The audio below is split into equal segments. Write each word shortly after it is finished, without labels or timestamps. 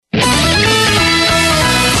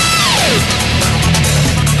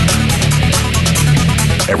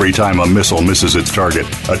Every time a missile misses its target,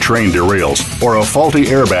 a train derails, or a faulty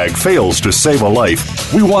airbag fails to save a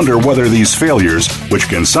life, we wonder whether these failures, which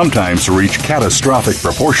can sometimes reach catastrophic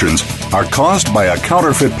proportions, are caused by a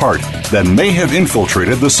counterfeit part that may have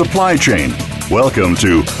infiltrated the supply chain. Welcome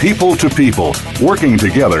to People, working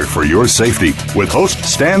together for your safety with host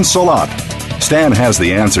Stan Salat. Stan has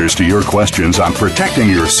the answers to your questions on protecting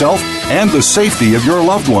yourself and the safety of your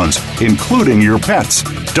loved ones, including your pets.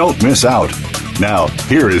 Don't miss out. Now,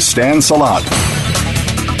 here is Stan Salat.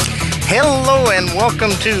 Hello and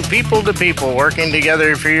welcome to People, working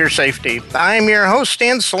together for your safety. I'm your host,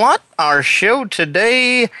 Stan Salat. Our show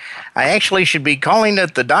today, I actually should be calling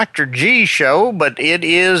it the Dr. G Show, but it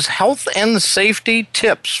is health and safety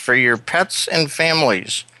tips for your pets and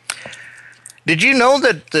families. Did you know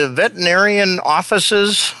that the veterinarian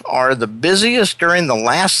offices are the busiest during the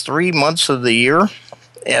last 3 months of the year?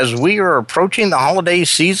 As we are approaching the holiday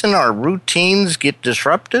season, our routines get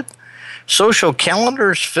disrupted, social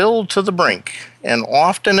calendars fill to the brink, and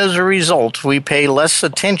often as a result, we pay less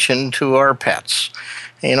attention to our pets.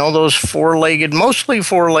 You know, those mostly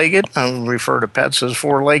four-legged, I refer to pets as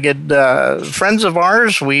four-legged friends of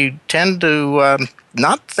ours, we tend to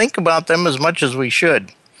not think about them as much as we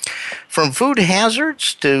should. From food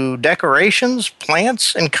hazards to decorations,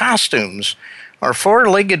 plants, and costumes, our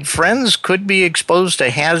four-legged friends could be exposed to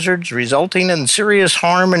hazards resulting in serious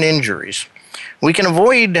harm and injuries. We can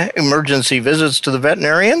avoid emergency visits to the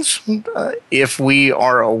veterinarians if we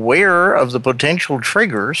are aware of the potential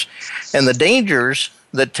triggers and the dangers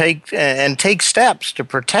that take steps to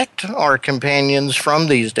protect our companions from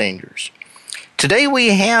these dangers. Today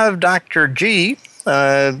we have Dr. G.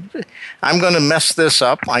 I'm going to mess this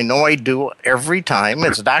up. I know I do every time.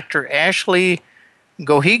 It's Dr. Ashley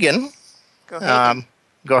Geoghegan.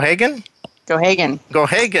 Geoghegan?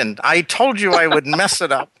 Geoghegan. I told you I would mess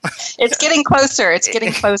it up. It's getting closer.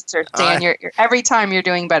 Dan. You're every time you're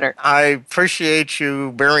doing better. I appreciate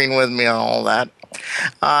you bearing with me on all that.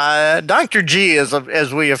 Dr. G,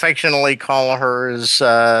 as we affectionately call her, is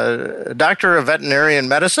Doctor of Veterinarian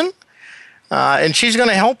Medicine. And she's going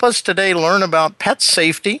to help us today learn about pet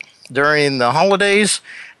safety during the holidays,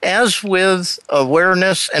 as with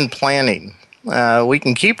awareness and planning. We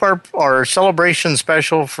can keep our celebration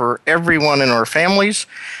special for everyone in our families.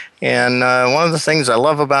 And one of the things I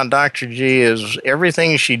love about Dr. G is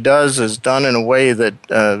everything she does is done in a way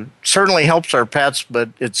that certainly helps our pets, but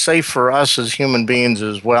it's safe for us as human beings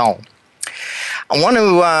as well. I want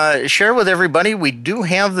to share with everybody, we do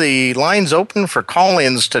have the lines open for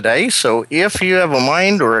call-ins today, so if you have a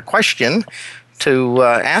mind or a question to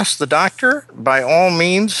ask the doctor, by all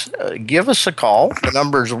means, give us a call. The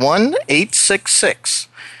number is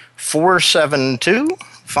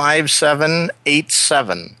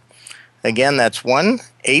 1-866-472-5787. Again, that's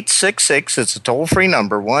 1-866, it's a toll-free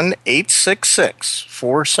number,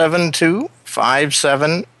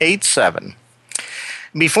 1-866-472-5787.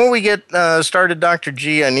 Before we get started, Dr.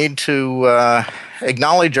 G, I need to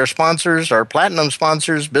acknowledge our sponsors, our platinum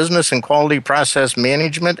sponsors, Business and Quality Process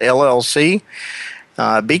Management, LLC.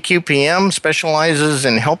 BQPM specializes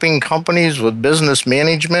in helping companies with business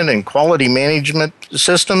management and quality management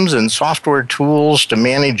systems and software tools to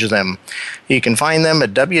manage them. You can find them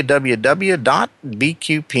at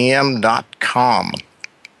www.bqpm.com.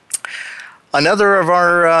 Another of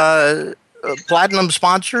our platinum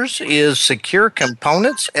sponsors is Secure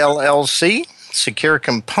Components, LLC. Secure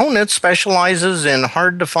Components specializes in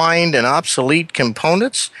hard-to-find and obsolete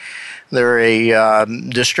components. They're a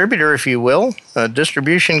distributor, if you will, a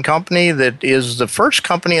distribution company that is the first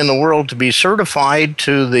company in the world to be certified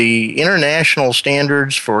to the international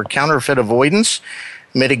standards for counterfeit avoidance,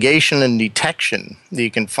 mitigation, and detection. You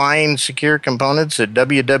can find Secure Components at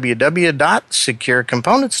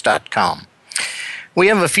www.securecomponents.com. We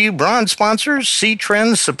have a few bronze sponsors,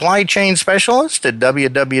 C-Trends Supply Chain Specialist at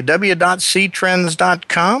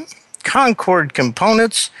www.ctrends.com, Concord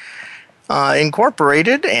Components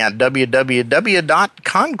Incorporated at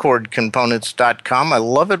www.concordcomponents.com. I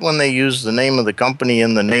love it when they use the name of the company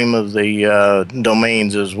and the name of the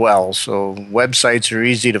domains as well, so websites are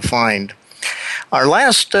easy to find. Our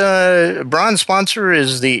last bronze sponsor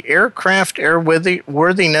is the Aircraft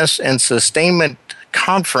Airworthiness and Sustainment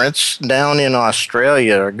Conference down in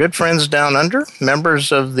Australia. Our good friends down under,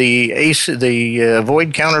 members of the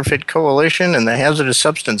Avoid Counterfeit Coalition and the Hazardous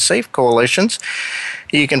Substance Safe Coalitions.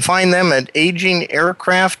 You can find them at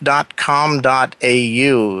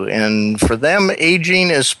agingaircraft.com.au. And for them, aging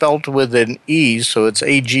is spelled with an E, so it's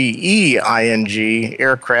AGEING,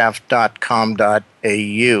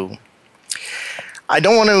 aircraft.com.au. I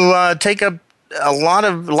don't want to take up a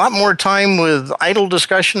lot more time with idle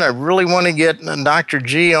discussion. I really want to get Dr.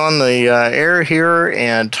 G on the air here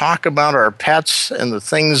and talk about our pets and the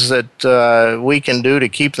things that we can do to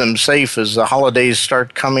keep them safe as the holidays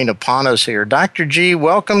start coming upon us here. Dr. G,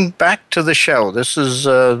 welcome back to the show. This is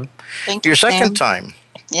your second time.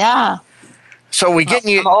 Yeah. So we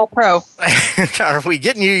getting you? I'm all pro. Are we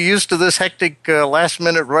getting you used to this hectic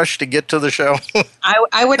last-minute rush to get to the show?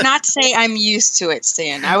 I would not say I'm used to it,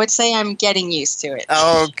 Stan. I would say I'm getting used to it.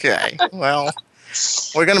 Okay. Well,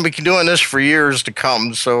 we're going to be doing this for years to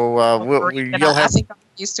come, so you'll have. I think I'm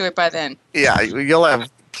used to it by then. Yeah, you'll have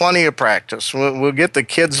plenty of practice. We'll get the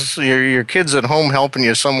kids, your kids at home, helping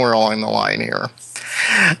you somewhere along the line here.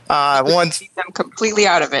 Once I'm completely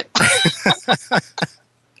out of it.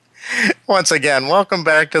 Once again, welcome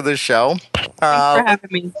back to the show. Thanks for having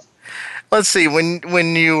me. Let's see,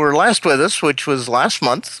 when you were last with us, which was last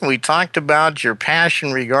month, we talked about your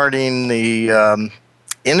passion regarding the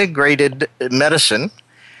integrated medicine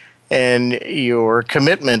and your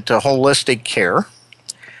commitment to holistic care.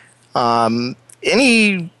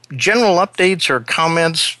 Any general updates or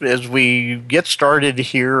comments as we get started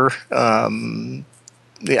here?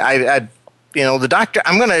 The doctor,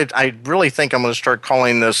 I really think I'm going to start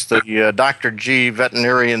calling this the Dr. G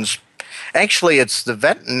Veterinarians. Actually, it's the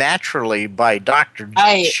Vet Naturally by Dr.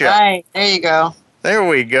 G show. Right. There you go. There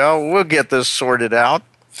we go. We'll get this sorted out.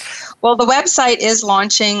 Well, the website is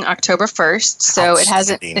launching October 1st, so it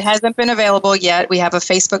hasn't been available yet. We have a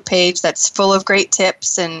Facebook page that's full of great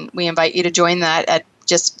tips, and we invite you to join that at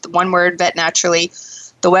just one word, Vet Naturally.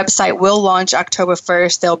 The website will launch October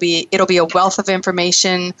 1st. It'll be a wealth of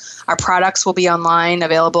information. Our products will be online,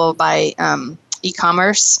 available by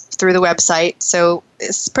e-commerce through the website. So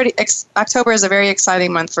it's October is a very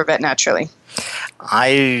exciting month for Vet Naturally.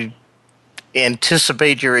 I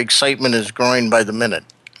anticipate your excitement is growing by the minute.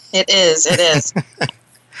 It is.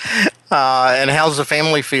 And how's the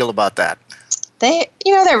family feel about that?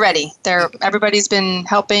 They're ready. Everybody's been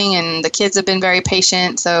helping, and the kids have been very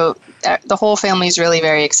patient. So the whole family's really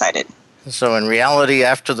very excited. So in reality,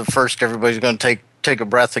 after the first, everybody's going to take a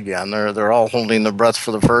breath again. They're all holding their breath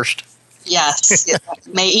for the first. Yes.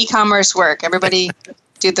 May e-commerce work. Everybody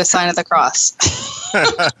do the sign of the cross.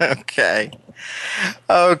 Okay.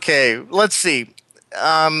 Let's see.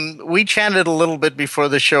 We chatted a little bit before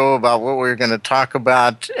the show about what we were going to talk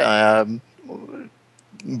about.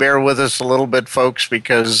 Bear with us a little bit, folks,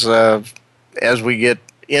 because as we get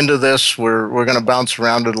into this, we're going to bounce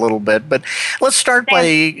around it a little bit. But let's start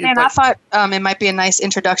I thought it might be a nice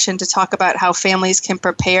introduction to talk about how families can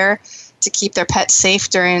prepare to keep their pets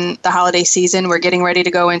safe during the holiday season. We're getting ready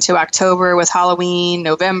to go into October with Halloween,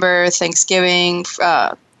 November, Thanksgiving,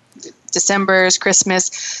 December's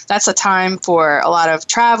Christmas. That's a time for a lot of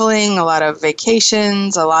traveling, a lot of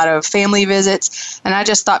vacations, a lot of family visits. And I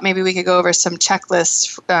just thought maybe we could go over some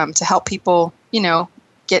checklists to help people,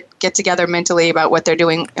 get together mentally about what they're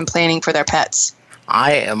doing and planning for their pets.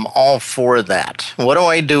 I am all for that. What do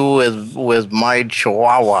I do with my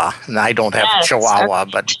Chihuahua? And I don't have a Chihuahua,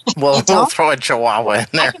 but we'll throw a Chihuahua in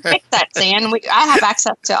there. I can fix that, Dan. I have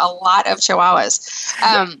access to a lot of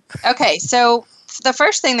Chihuahuas. Okay, so the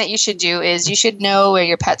first thing that you should do is you should know where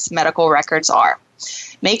your pet's medical records are.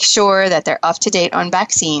 Make sure that they're up to date on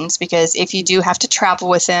vaccines, because if you do have to travel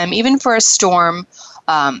with them, even for a storm,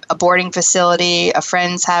 a boarding facility, a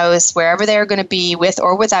friend's house, wherever they're going to be with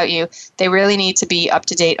or without you, they really need to be up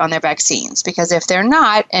to date on their vaccines. Because if they're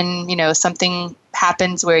not, and something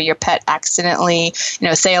happens where your pet accidentally,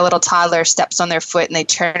 say a little toddler steps on their foot and they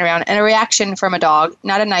turn around, and a reaction from a dog,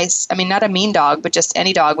 not a mean dog, but just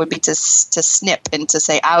any dog, would be to snip and to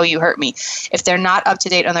say, "Ow, you hurt me." If they're not up to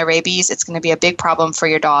date on their rabies, it's going to be a big problem for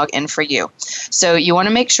your dog and for you. So you want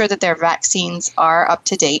to make sure that their vaccines are up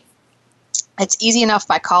to date. It's easy enough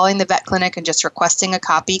by calling the vet clinic and just requesting a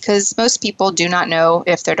copy, because most people do not know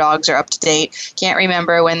if their dogs are up to date, can't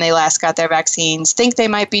remember when they last got their vaccines, think they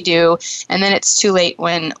might be due, and then it's too late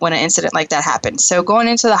when an incident like that happens. So going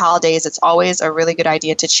into the holidays, it's always a really good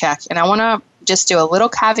idea to check. And I want to just do a little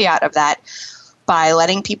caveat of that by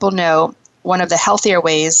letting people know one of the healthier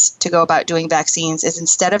ways to go about doing vaccines is,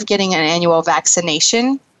 instead of getting an annual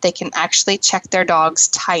vaccination, they can actually check their dog's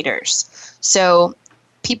titers. So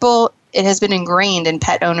it has been ingrained in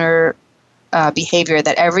pet owner behavior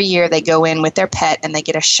that every year they go in with their pet and they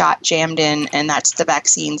get a shot jammed in, and that's the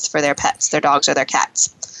vaccines for their pets, their dogs or their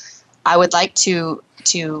cats. I would like to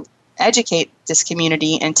educate this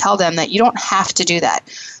community and tell them that you don't have to do that.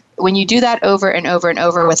 When you do that over and over and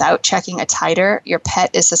over without checking a titer, your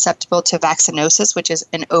pet is susceptible to vaccinosis, which is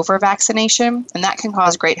an over-vaccination, and that can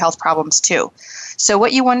cause great health problems too. So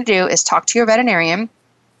what you want to do is talk to your veterinarian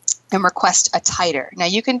and request a titer. Now,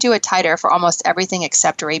 you can do a titer for almost everything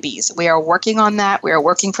except rabies. We are working on that. We are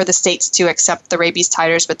working for the states to accept the rabies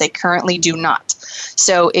titers, but they currently do not.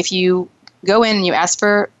 So if you go in and you ask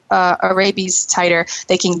for a rabies titer,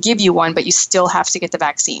 they can give you one, but you still have to get the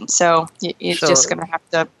vaccine. So you're just going to have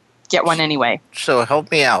to get one anyway. So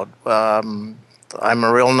help me out. I'm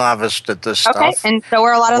a real novice at this stuff. Okay, and so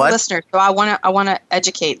are a lot of the listeners. So I want to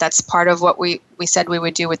educate. That's part of what we said we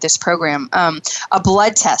would do with this program. A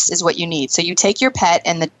blood test is what you need. So you take your pet,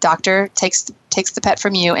 and the doctor takes the pet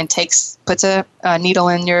from you and puts a needle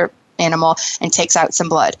in your animal and takes out some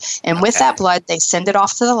blood. And with that blood, they send it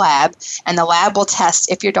off to the lab, and the lab will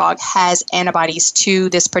test if your dog has antibodies to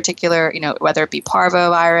this particular, whether it be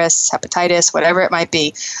parvovirus, hepatitis, whatever it might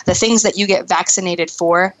be. The things that you get vaccinated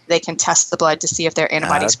for, they can test the blood to see if there are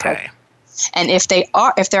antibodies present. And if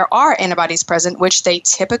there are antibodies present, which they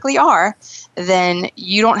typically are, then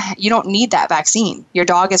you don't need that vaccine. Your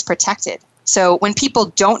dog is protected. So when people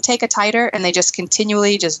don't take a titer and they just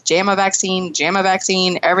continually just jam a vaccine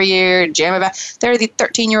every year, they're the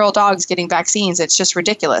 13-year-old dogs getting vaccines. It's just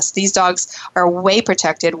ridiculous. These dogs are way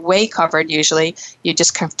protected, way covered usually. You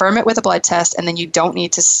just confirm it with a blood test, and then you don't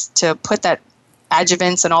need to put that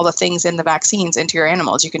adjuvants and all the things in the vaccines into your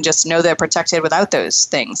animals. You can just know they're protected without those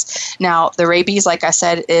things. Now, the rabies, like I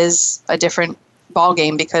said, is a different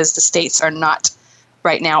ballgame because the states are not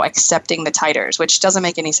right now accepting the titers, which doesn't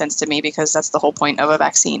make any sense to me because that's the whole point of a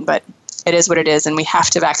vaccine. But it is what it is, and we have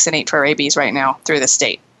to vaccinate for rabies right now through the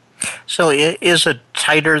state. So is a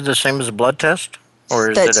titer the same as a blood test? Or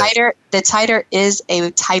is the titer is a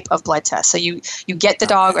type of blood test. So you get the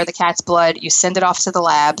dog or the cat's blood, you send it off to the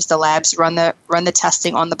labs. The labs run the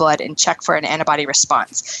testing on the blood and check for an antibody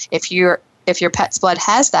response. If your pet's blood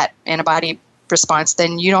has that antibody response,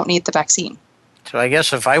 then you don't need the vaccine. So I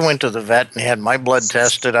guess if I went to the vet and had my blood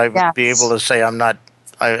tested, I would be able to say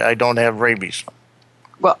I don't have rabies.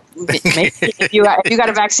 Well, maybe if you got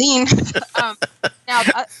a vaccine. Now,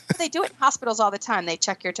 they do it in hospitals all the time. They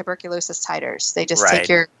check your tuberculosis titers. They just take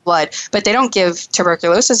your blood. But they don't give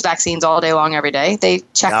tuberculosis vaccines all day long every day. They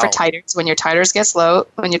check for titers. When your titers gets low,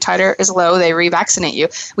 when your titer is low, they revaccinate you.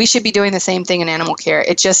 We should be doing the same thing in animal care.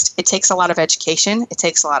 It takes a lot of education. It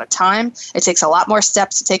takes a lot of time. It takes a lot more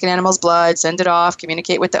steps to take an animal's blood, send it off,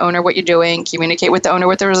 communicate with the owner what you're doing, communicate with the owner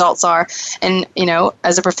what the results are. And,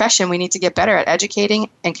 as a profession, we need to get better at educating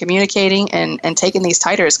and communicating and taking these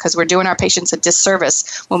titers because we're doing our patients a disservice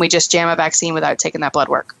when we just jam a vaccine without taking that blood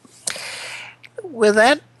work. With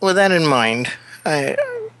that in mind, I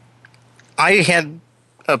had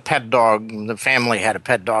a pet dog. The family had a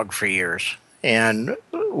pet dog for years. And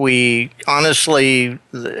we honestly,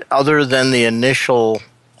 other than the initial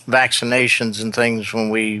vaccinations and things when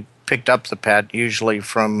we picked up the pet, usually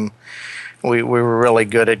we were really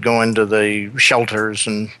good at going to the shelters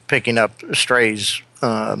and picking up strays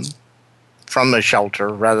from the shelter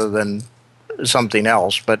rather than something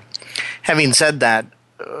else. But having said that,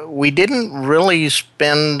 we didn't really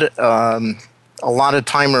spend a lot of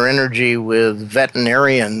time or energy with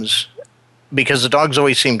veterinarians because the dogs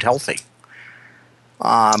always seemed healthy.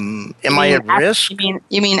 Am I at risk?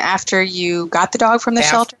 You mean after you got the dog from the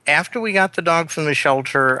shelter? After we got the dog from the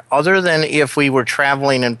shelter, other than if we were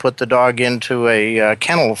traveling and put the dog into a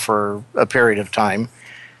kennel for a period of time,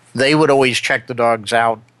 they would always check the dogs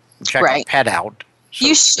out, check the pet out. So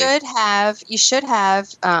you should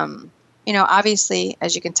have, obviously,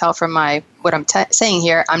 as you can tell from what I'm saying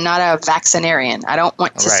here, I'm not a vaccinarian. I don't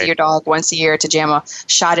want to see your dog once a year to jam a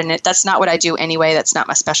shot in it. That's not what I do anyway. That's not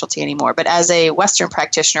my specialty anymore. But as a Western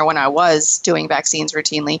practitioner, when I was doing vaccines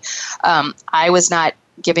routinely, I was not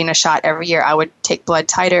giving a shot every year. I would take blood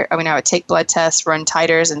tests, run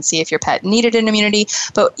titers, and see if your pet needed an immunity.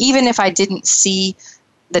 But even if I didn't see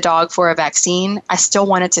the dog for a vaccine, I still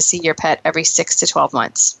wanted to see your pet every 6 to 12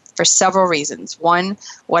 months for several reasons. One,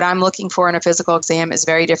 what I'm looking for in a physical exam is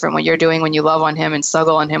very different what you're doing when you love on him and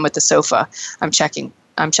snuggle on him with the sofa. I'm checking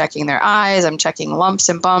their eyes, I'm checking lumps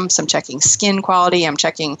and bumps, I'm checking skin quality, I'm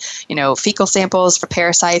checking, fecal samples for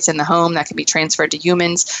parasites in the home that can be transferred to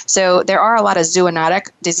humans. So there are a lot of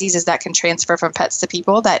zoonotic diseases that can transfer from pets to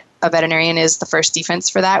people that a veterinarian is the first defense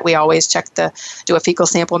for that. We always do a fecal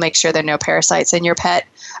sample, make sure there are no parasites in your pet.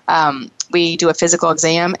 We do a physical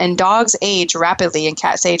exam, and dogs age rapidly and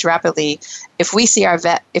cats age rapidly. If we see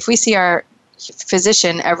our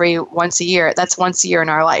physician every once a year, that's once a year in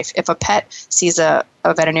our life. If a pet sees a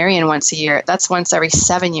veterinarian once a year, that's once every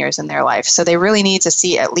 7 years in their life. So they really need to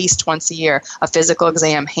see at least once a year a physical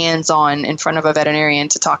exam hands-on in front of a veterinarian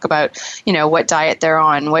to talk about, what diet they're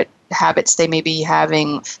on, what habits they may be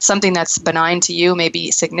having. Something that's benign to you may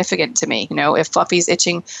be significant to me. If Fluffy's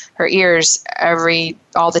itching her ears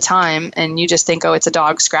all the time, and you just think, oh, it's a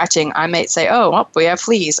dog scratching, I might say, oh, well, we have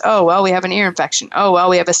fleas. Oh, well, we have an ear infection. Oh, well,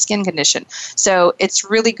 we have a skin condition. So it's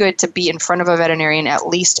really good to be in front of a veterinarian at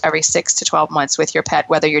least every 6 to 12 months with your pet,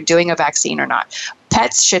 whether you're doing a vaccine or not.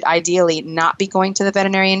 Pets should ideally not be going to the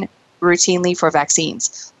veterinarian routinely for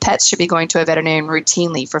vaccines. Pets should be going to a veterinarian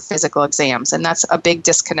routinely for physical exams, and that's a big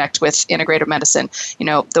disconnect with integrative medicine.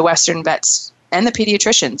 The Western vets and the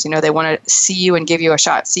pediatricians, they want to see you and give you a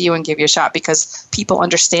shot, because people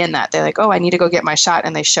understand that. They're like, oh, I need to go get my shot,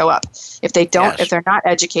 and they show up. If they don't, if they're not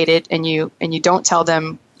educated, and you don't tell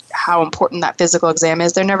them how important that physical exam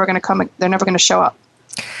is, they're never going to come. They're never going to show up.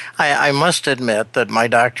 I must admit that my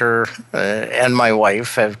doctor and my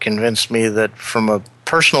wife have convinced me that from a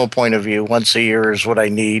personal point of view, once a year is what I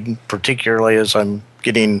need, particularly as I'm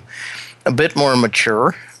getting a bit more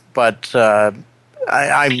mature. But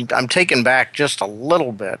I'm taken back just a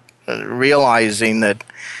little bit, realizing that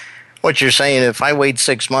what you're saying, if I wait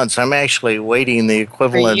 6 months, I'm actually waiting the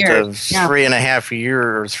equivalent of 3.5 years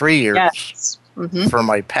or 3 years. Yes. Mm-hmm. For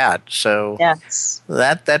my pet, so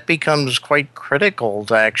that becomes quite critical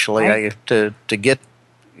to actually to get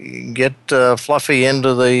Fluffy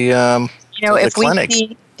into the clinic.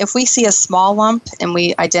 If we see a small lump and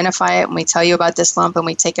we identify it and we tell you about this lump and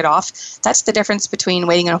we take it off, that's the difference between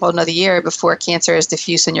waiting a whole another year before cancer is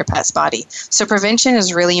diffuse in your pet's body. So prevention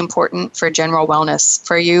is really important for general wellness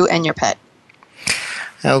for you and your pet.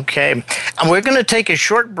 Okay. We're going to take a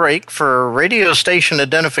short break for radio station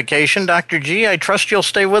identification. Dr. G, I trust you'll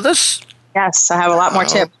stay with us? Yes, I have a lot more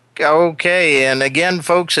tips. Okay. And again,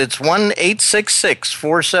 folks, it's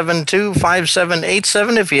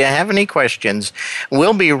 1-866-472-5787 if you have any questions.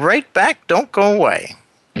 We'll be right back. Don't go away.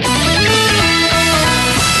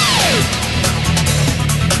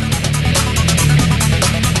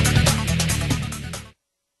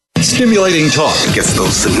 Stimulating talk gets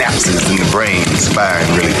those synapses in the brain firing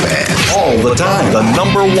really fast. All the time. The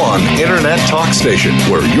 #1 internet talk station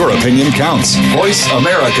where your opinion counts.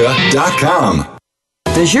 VoiceAmerica.com.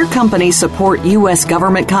 Does your company support U.S.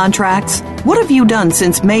 government contracts? What have you done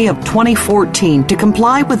since May of 2014 to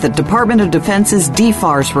comply with the Department of Defense's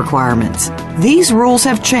DFARS requirements? These rules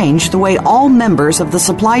have changed the way all members of the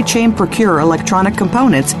supply chain procure electronic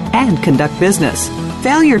components and conduct business.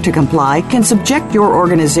 Failure to comply can subject your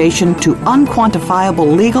organization to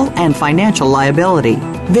unquantifiable legal and financial liability.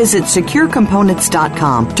 Visit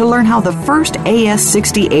SecureComponents.com to learn how the first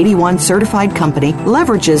AS6081 certified company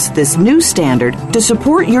leverages this new standard to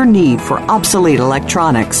support your need for obsolete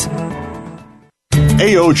electronics.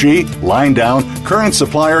 AOG, line down, current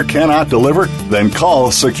supplier cannot deliver? Then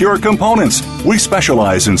call Secure Components. We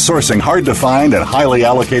specialize in sourcing hard-to-find and highly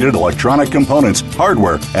allocated electronic components,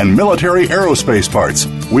 hardware, and military aerospace parts.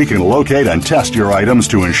 We can locate and test your items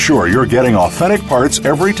to ensure you're getting authentic parts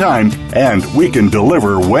every time, and we can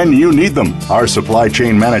deliver when you need them. Our supply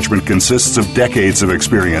chain management consists of decades of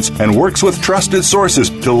experience and works with trusted sources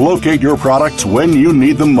to locate your products when you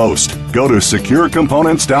need them most. Go to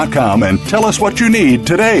SecureComponents.com and tell us what you need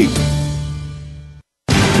today.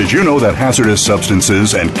 Did you know that hazardous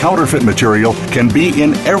substances and counterfeit material can be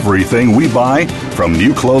in everything we buy? From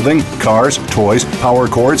new clothing, cars, toys, power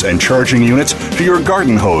cords, and charging units to your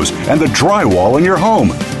garden hose and the drywall in your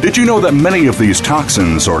home. Did you know that many of these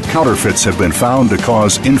toxins or counterfeits have been found to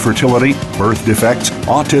cause infertility, birth defects,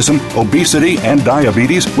 autism, obesity, and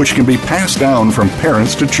diabetes, which can be passed down from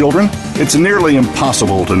parents to children? It's nearly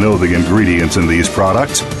impossible to know the ingredients in these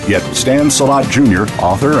products. Yet Stan Salat Jr.,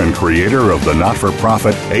 author and creator of the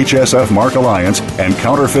not-for-profit HSF Mark Alliance and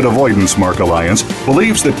Counterfeit Avoidance Mark Alliance,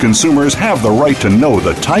 believes that consumers have the right to know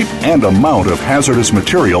the type and amount of hazardous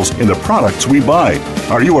materials in the products we buy.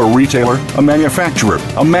 Are you a retailer, a manufacturer,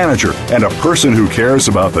 a manager, and a person who cares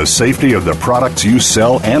about the safety of the products you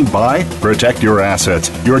sell and buy? Protect your assets,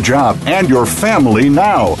 your job, and your family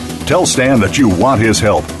now. Tell Stan that you want his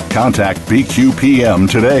help. Contact BQPM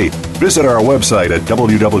today. Visit our website at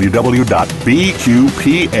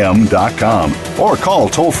www.bqpm.com or call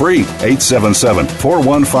toll-free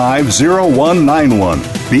 877-415-0191.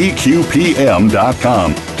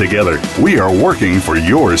 bqpm.com. Together, we are working for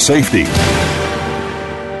your safety.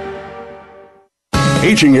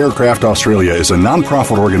 Aging Aircraft Australia is a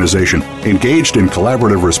non-profit organization engaged in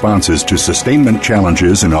collaborative responses to sustainment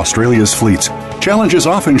challenges in Australia's fleets. Challenges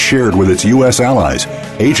often shared with its U.S. allies.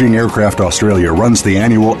 Aging Aircraft Australia runs the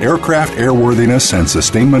annual Aircraft Airworthiness and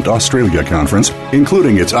Sustainment Australia Conference,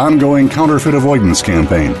 including its ongoing counterfeit avoidance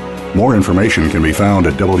campaign. More information can be found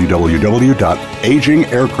at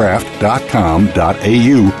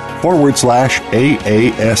www.agingaircraft.com.au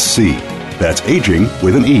That's aging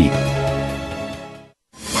with an E.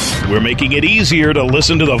 We're making it easier to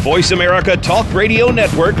listen to the Voice America Talk Radio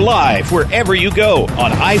Network live wherever you go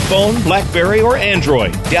on iPhone, BlackBerry, or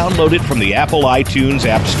Android. Download it from the Apple iTunes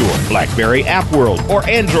App Store, BlackBerry App World, or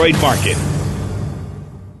Android Market.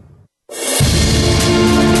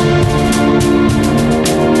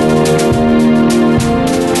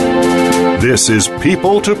 This is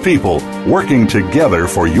People to People, working together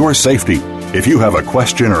for your safety. If you have a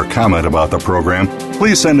question or comment about the program,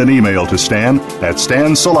 please send an email to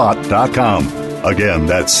stan@stansalat.com. Again,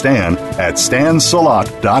 that's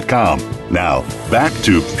stan@stansalat.com. Now, back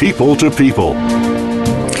to People.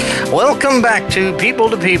 Welcome back to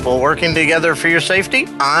People, working together for your safety.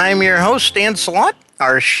 I'm your host, Stan Salat.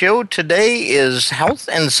 Our show today is health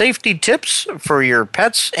and safety tips for your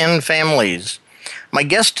pets and families. My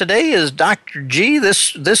guest today is Dr. G.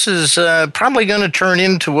 This is probably going to turn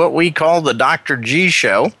into what we call the Dr. G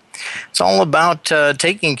Show. It's all about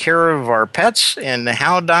taking care of our pets and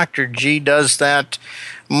how Dr. G does that,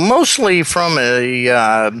 mostly from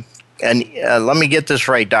let me get this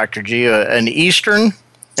right, Dr. G, an Eastern?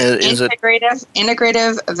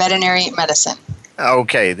 Integrative veterinary medicine.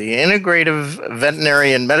 Okay, the integrative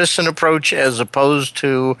veterinarian medicine approach as opposed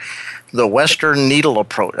to the Western needle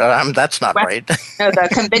approach. That's not right. No, the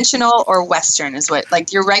conventional or Western is what,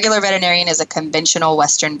 like your regular veterinarian is a conventional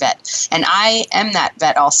Western vet. And I am that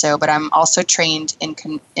vet also, but I'm also trained in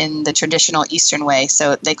the traditional Eastern way.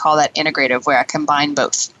 So they call that integrative, where I combine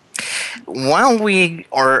both. While we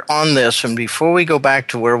are on this, and before we go back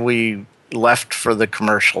to where we left for the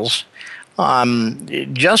commercials,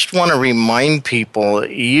 just want to remind people,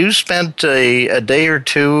 you spent a day or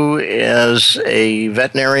two as a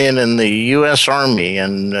veterinarian in the U.S. Army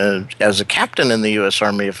and as a captain in the U.S.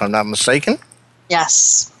 Army, if I'm not mistaken?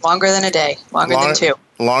 Yes, longer than a day, than two.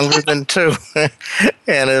 Longer than two.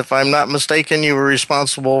 And if I'm not mistaken, you were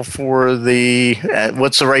responsible for the,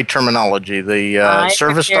 what's the right terminology, the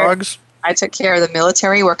service dogs? I took care of the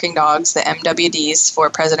military working dogs, the MWDs, for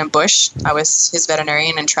President Bush. I was his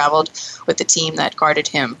veterinarian and traveled with the team that guarded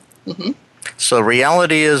him. Mm-hmm. So the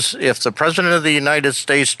reality is, if the President of the United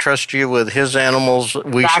States trusts you with his animals,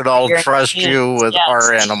 we should all trust you with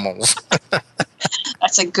our animals.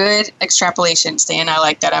 That's a good extrapolation, Stan. I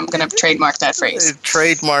like that. I'm going to trademark that phrase.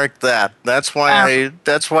 Trademark that. That's why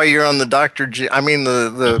that's why you're on the Dr. G. I mean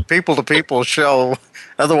the People to People show,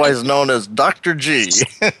 otherwise known as Dr. G.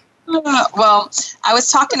 Well, I was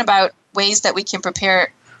talking about ways that we can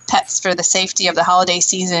prepare pets for the safety of the holiday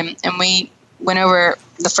season, and we went over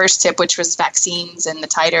the first tip, which was vaccines and the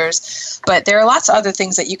titers. But there are lots of other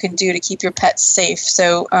things that you can do to keep your pets safe.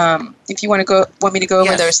 So, if you want me to go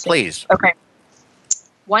over those things. Please. Okay.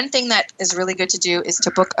 One thing that is really good to do is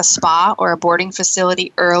to book a spa or a boarding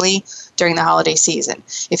facility early during the holiday season.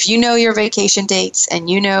 If you know your vacation dates and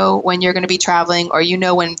you know when you're going to be traveling, or you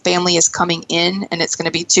know when family is coming in and it's going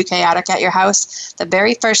to be too chaotic at your house, the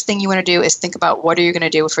very first thing you want to do is think about, what are you going to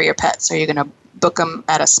do for your pets? Are you going to book them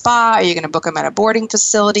at a spa? Are you going to book them at a boarding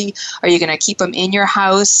facility? Are you going to keep them in your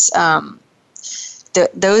house?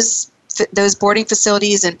 Those boarding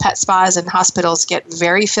facilities and pet spas and hospitals get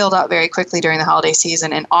very filled up very quickly during the holiday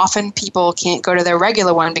season, and often people can't go to their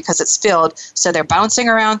regular one because it's filled, so they're bouncing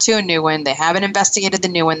around to a new one. They haven't investigated the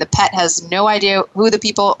new one. The pet has no idea who the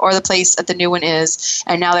people or the place at the new one is,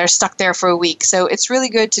 and now they're stuck there for a week. So it's really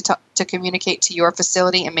good to communicate to your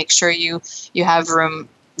facility and make sure you have room.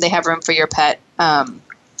 They have room for your pet.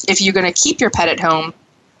 If you're going to keep your pet at home,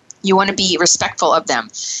 you want to be respectful of them.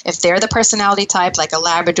 If they're the personality type, like a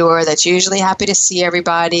Labrador that's usually happy to see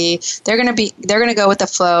everybody, they're going to go with the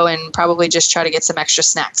flow and probably just try to get some extra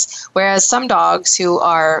snacks. Whereas some dogs who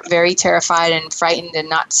are very terrified and frightened and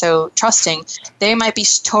not so trusting, they might be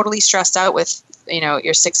totally stressed out with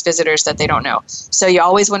your 6 visitors that they don't know. So you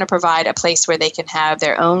always want to provide a place where they can have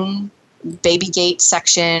their own baby gate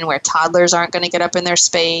section where toddlers aren't going to get up in their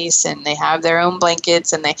space, and they have their own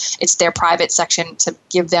blankets, and it's their private section to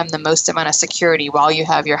give them the most amount of security while you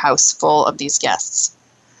have your house full of these guests.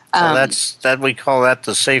 So we call that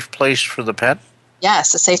the safe place for the pet?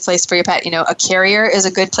 Yes, a safe place for your pet. A carrier is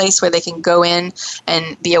a good place where they can go in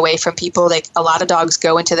and be away from people. A lot of dogs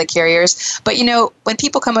go into the carriers. But, when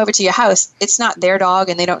people come over to your house, it's not their dog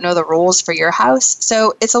and they don't know the rules for your house.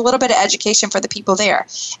 So it's a little bit of education for the people there.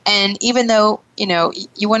 And even though,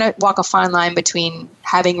 you want to walk a fine line between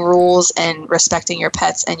having rules and respecting your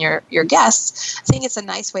pets and your guests, I think it's a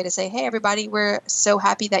nice way to say, hey, everybody, we're so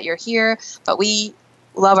happy that you're here, but we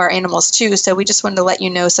love our animals too, so we just wanted to let you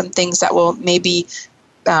know some things that will maybe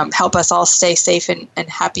help us all stay safe and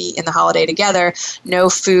happy in the holiday together. No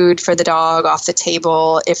food for the dog off the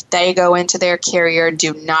table. If they go into their carrier,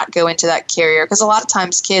 do not go into that carrier, because a lot of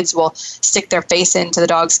times kids will stick their face into the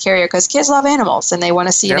dog's carrier because kids love animals and they want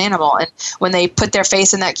to see an animal. And when they put their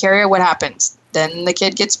face in that carrier, what happens? Then the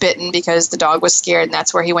kid gets bitten because the dog was scared and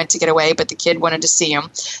that's where he went to get away, but the kid wanted to see him.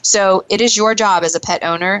 So it is your job as a pet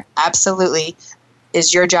owner, absolutely,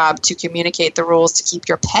 is your job to communicate the rules to keep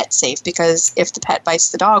your pet safe, because if the pet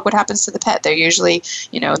bites the dog, what happens to the pet? They're usually,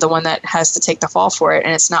 the one that has to take the fall for it,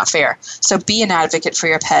 and it's not fair. So be an advocate for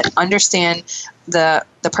your pet. Understand the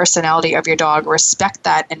personality of your dog, respect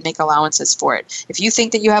that, and make allowances for it. If you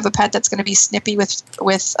think that you have a pet that's going to be snippy with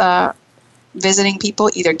visiting people,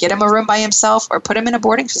 either get him a room by himself or put him in a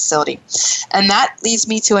boarding facility. And that leads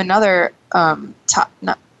me to another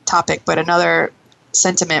another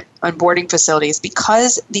sentiment on boarding facilities.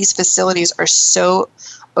 Because these facilities are so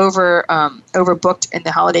overbooked in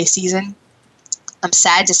the holiday season, I'm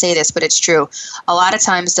sad to say this, but it's true. A lot of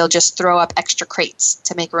times they'll just throw up extra crates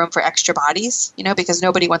to make room for extra bodies, because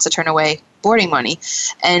nobody wants to turn away boarding money.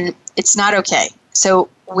 And it's not okay. So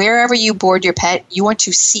wherever you board your pet, you want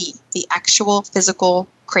to see the actual physical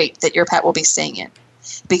crate that your pet will be staying in.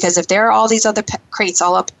 Because if there are all these other crates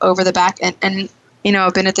all up over the back, and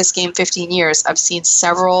I've been at this game 15 years. I've seen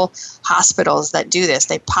several hospitals that do this.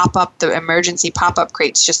 They pop up the emergency pop-up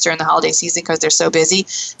crates just during the holiday season because they're so busy.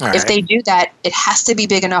 If they do that, it has to be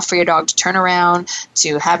big enough for your dog to turn around,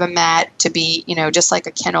 to have a mat, to be, just like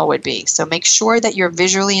a kennel would be. So make sure that you're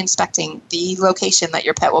visually inspecting the location that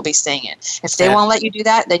your pet will be staying in. If they won't let you do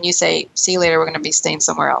that, then you say, see you later, we're going to be staying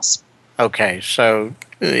somewhere else. Okay, so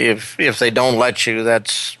if they don't let you,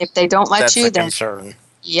 that's a concern.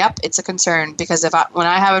 Yep, it's a concern, because when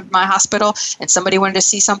I have my hospital and somebody wanted to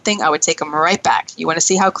see something, I would take them right back. You want to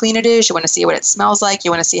see how clean it is? You want to see what it smells like?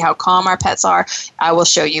 You want to see how calm our pets are? I will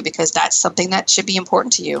show you, because that's something that should be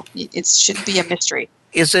important to you. It shouldn't be a mystery.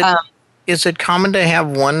 Is it common to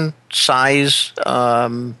have one size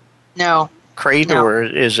no crate, or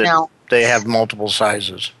is it they have multiple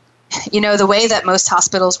sizes? The way that most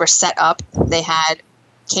hospitals were set up, they had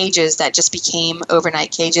cages that just became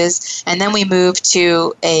overnight cages, and then we moved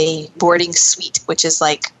to a boarding suite, which is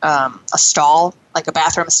like a stall, like a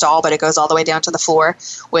bathroom stall, but it goes all the way down to the floor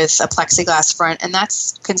with a plexiglass front, and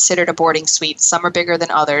that's considered a boarding suite. Some are bigger than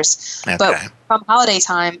others. Okay. But from holiday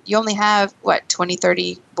time, you only have 20,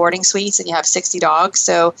 30 boarding suites, and you have 60 dogs,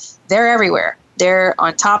 so they're everywhere. They're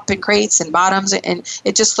on top in crates and bottoms, and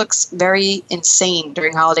it just looks very insane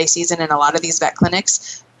during holiday season in a lot of these vet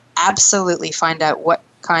clinics. Absolutely find out what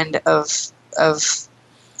kind of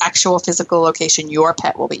actual physical location your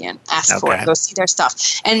pet will be in. Ask for it. Go see their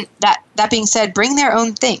stuff. And that being said, bring their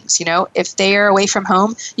own things. If they are away from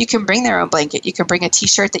home, you can bring their own blanket. You can bring a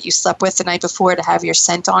T-shirt that you slept with the night before to have your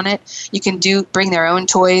scent on it. You can bring their own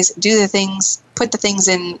toys. Do the things. Put the things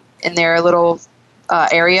in their little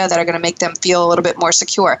area that are going to make them feel a little bit more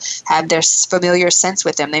secure. Have their familiar scents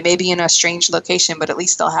with them. They may be in a strange location, but at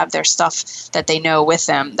least they'll have their stuff that they know with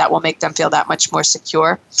them that will make them feel that much more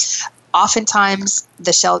secure. Oftentimes,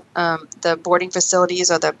 the boarding facilities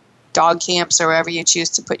or the dog camps or wherever you choose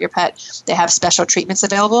to put your pet, they have special treatments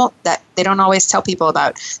available that they don't always tell people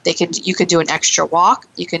about. You can do an extra walk.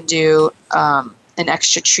 You can do an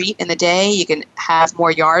extra treat in the day. You can have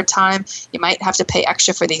more yard time. You might have to pay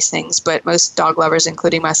extra for these things, but most dog lovers,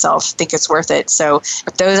 including myself, think it's worth it. So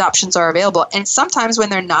if those options are available, and sometimes when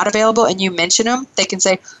they're not available and you mention them, they can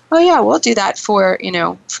say, oh yeah, we'll do that for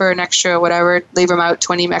an extra whatever, leave them out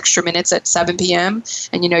 20 extra minutes at 7 p.m.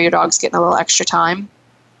 and your dog's getting a little extra time.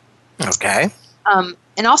 Okay.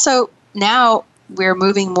 And also now we're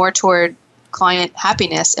moving more toward client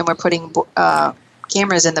happiness, and we're putting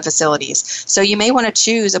cameras in the facilities. So you may want to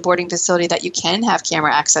choose a boarding facility that you can have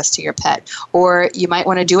camera access to your pet, or you might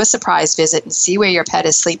want to do a surprise visit and see where your pet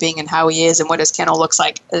is sleeping and how he is and what his kennel looks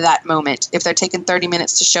like that moment. If they're taking 30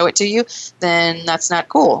 minutes to show it to you, then that's not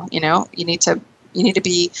cool. They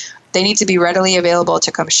need to be readily available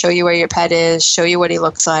to come show you where your pet is, show you what he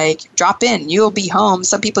looks like. Drop in. You'll be home.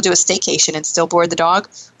 Some people do a staycation and still board the dog.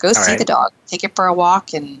 Go see the dog. Take it for a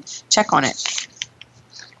walk and check on it.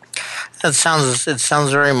 It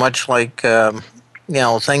sounds very much like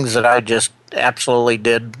things that I just absolutely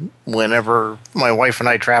did whenever my wife and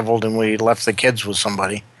I traveled and we left the kids with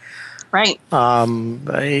somebody. Right.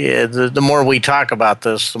 The more we talk about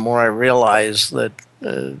this, the more I realize that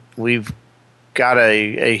we've got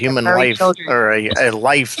a human life or a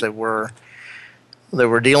life that we're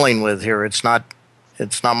dealing with here. It's not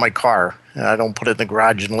my car. I don't put it in the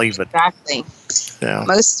garage and leave it. Exactly. Yeah.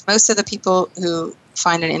 Most of the people who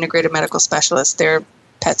find an integrated medical specialist, they're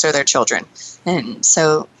pets are their children. And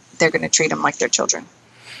so they're going to treat them like their children.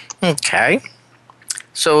 Okay.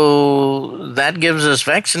 So that gives us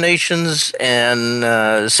vaccinations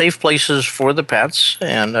and safe places for the pets.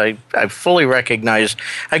 And I fully recognize,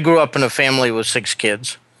 I grew up in a family with 6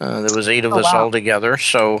 kids. There was 8 of us all together.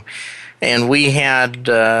 So, and we had,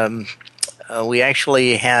 we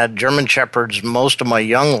actually had German Shepherds most of my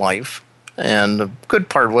young life. And the good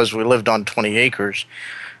part was we lived on 20 acres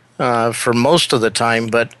for most of the time.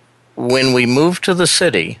 But when we moved to the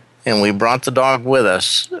city, and we brought the dog with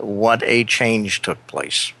us, what a change took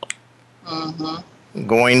place. Mm-hmm.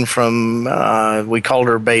 Going from, we called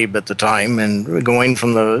her Babe at the time, and going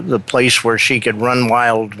from the place where she could run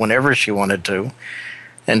wild whenever she wanted to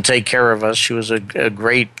and take care of us. She was a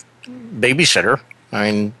great babysitter.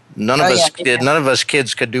 I mean, none of us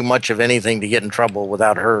kids could do much of anything to get in trouble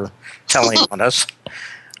without her telling on us.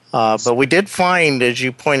 But we did find, as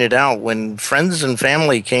you pointed out, when friends and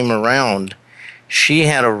family came around, she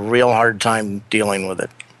had a real hard time dealing with it.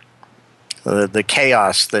 The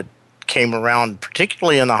chaos that came around,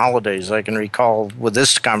 particularly in the holidays. I can recall with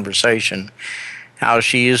this conversation how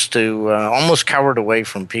she used to almost cowered away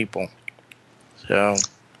from people. So.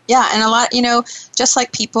 Yeah, and a lot, just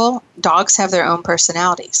like people, dogs have their own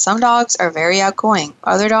personality. Some dogs are very outgoing.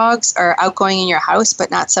 Other dogs are outgoing in your house,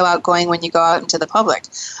 but not so outgoing when you go out into the public.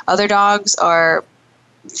 Other dogs are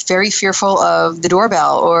very fearful of the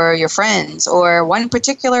doorbell or your friends or one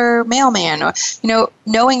particular mailman, or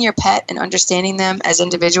knowing your pet and understanding them as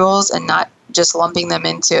individuals and not just lumping them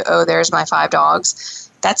into, oh, there's my 5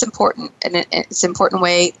 dogs. That's important, and it's important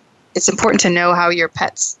to know how your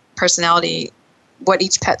pet's personality, what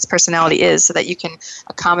each pet's personality is, so that you can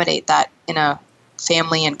accommodate that in a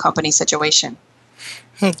family and company situation.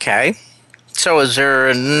 Okay, so is there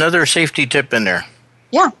another safety tip in there?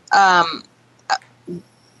 Yeah.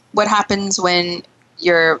 What happens when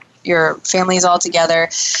your family is all together?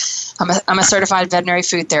 I'm a certified veterinary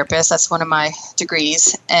food therapist. That's one of my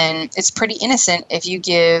degrees. And it's pretty innocent if you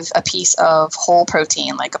give a piece of whole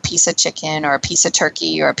protein, like a piece of chicken or a piece of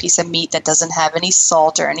turkey or a piece of meat that doesn't have any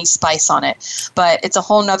salt or any spice on it. But it's a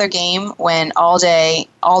whole nother game when all day,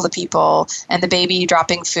 all the people and the baby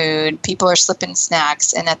dropping food, people are slipping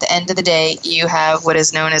snacks. And at the end of the day, you have what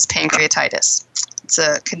is known as pancreatitis. It's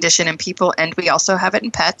a condition in people, and we also have it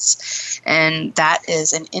in pets, and that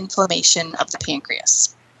is an inflammation of the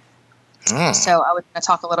pancreas. So I was going to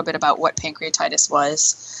talk a little bit about what pancreatitis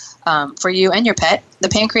was for you and your pet. The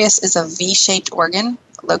pancreas is a V-shaped organ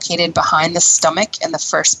located behind the stomach and the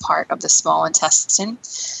first part of the small intestine.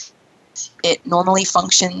 It normally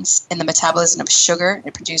functions in the metabolism of sugar.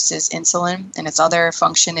 It produces insulin, and its other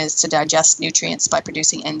function is to digest nutrients by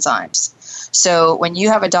producing enzymes. So when you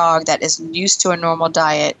have a dog that is used to a normal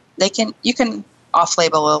diet, you can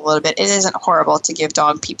off-label a little bit. It isn't horrible to give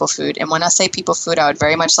dog people food. And when I say people food, I would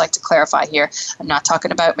very much like to clarify here. I'm not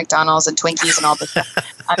talking about McDonald's and Twinkies and all this stuff.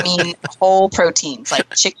 I mean whole proteins,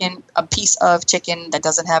 like chicken, a piece of chicken that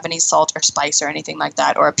doesn't have any salt or spice or anything like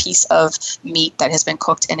that, or a piece of meat that has been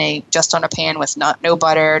cooked in just on a pan with no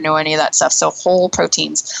butter, no any of that stuff. So whole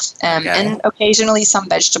proteins. And occasionally some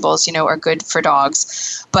vegetables, are good for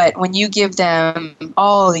dogs. But when you give them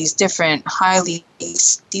all these different highly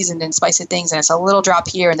seasoned and spicy things, and it's a little drop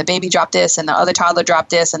here, and the baby dropped this, and the other toddler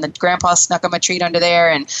dropped this, and the grandpa snuck him a treat under there,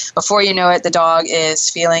 and before you know it, the dog is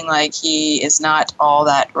feeling like he is not all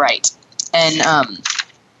that right. And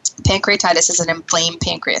pancreatitis is an inflamed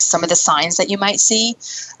pancreas. Some of the signs that you might see,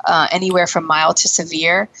 anywhere from mild to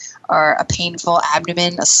severe, are a painful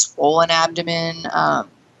abdomen, a swollen abdomen,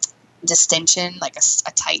 distension, like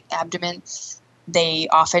a tight abdomen. They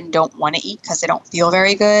often don't want to eat because they don't feel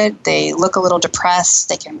very good. They look a little depressed.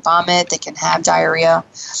 They can vomit. They can have diarrhea.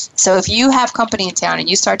 So if you have company in town and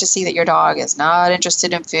you start to see that your dog is not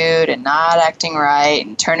interested in food and not acting right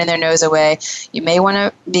and turning their nose away, you may want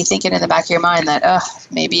to be thinking in the back of your mind that,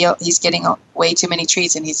 maybe he's getting way too many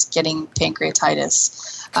treats and he's getting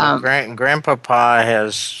pancreatitis. So Grandpapa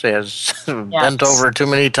has bent over too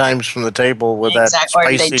many times from the table with that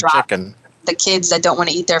spicy chicken. The kids that don't want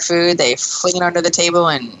to eat their food, they fling it under the table,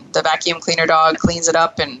 and the vacuum cleaner dog cleans it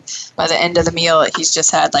up, and by the end of the meal, he's just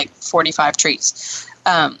had like 45 treats.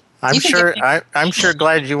 I'm sure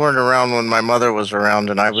glad you weren't around when my mother was around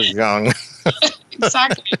and I was young.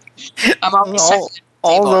 Exactly. I'm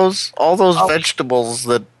always all those vegetables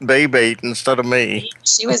that Babe ate instead of me.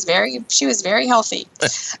 She was very healthy.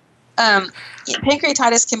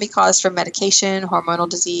 Pancreatitis can be caused from medication, hormonal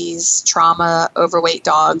disease, trauma, overweight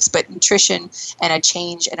dogs, but nutrition and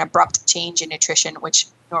an abrupt change in nutrition, which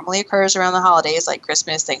normally occurs around the holidays like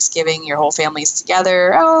Christmas, Thanksgiving. Your whole family's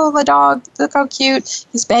together. Oh, the dog, look how cute.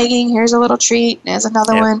 He's begging. Here's a little treat. There's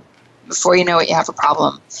another one. Before you know it, you have a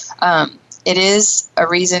problem. It is a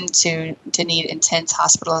reason to need intense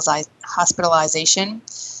hospitalization.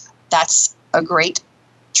 That's a great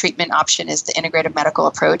treatment option, is the integrative medical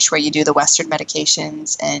approach, where you do the Western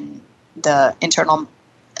medications and the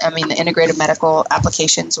integrative medical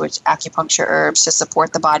applications, which acupuncture, herbs to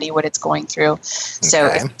support the body, what it's going through. So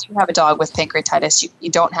if you have a dog with pancreatitis, you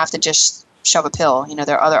don't have to just shove a pill.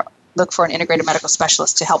 There are look for an integrated medical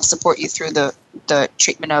specialist to help support you through the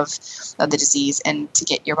treatment of the disease and to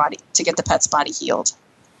get the pet's body healed.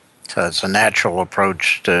 So it's a natural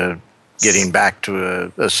approach to getting back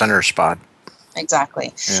to a center spot.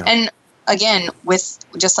 Exactly. Yeah. And again, with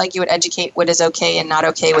just like you would educate what is okay and not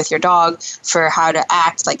okay with your dog for how to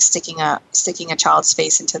act, like sticking a child's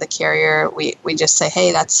face into the carrier, we just say,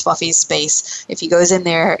 hey, that's Fluffy's space. If he goes in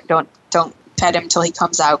there, don't pet him till he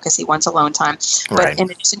comes out because he wants alone time. But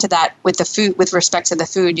in addition to that, with the food, with respect to the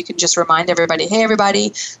food, you can just remind everybody, hey,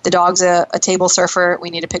 everybody, the dog's a table surfer.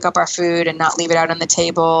 We need to pick up our food and not leave it out on the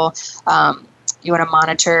table. You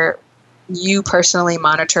want to personally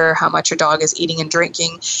monitor how much your dog is eating and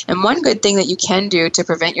drinking. And one good thing that you can do to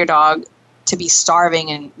prevent your dog to be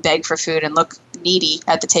starving and beg for food and look needy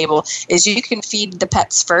at the table is you can feed the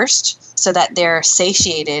pets first so that they're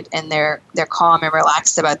satiated and they're calm and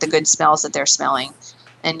relaxed about the good smells that they're smelling.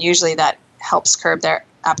 And usually that helps curb their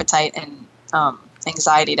appetite and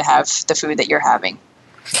anxiety to have the food that you're having.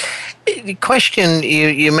 The question,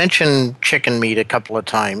 you mentioned chicken meat a couple of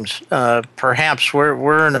times. Perhaps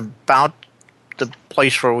we're in about the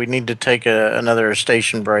place where we need to take another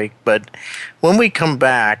station break. But when we come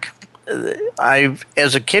back,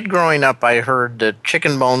 as a kid growing up, I heard that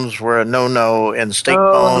chicken bones were a no-no and steak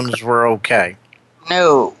bones were okay.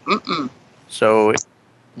 No. Mm-mm. So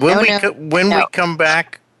when we come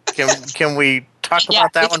back, can we talk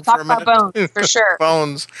about that one for a minute? Bones, for sure.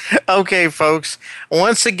 Bones. Okay, folks.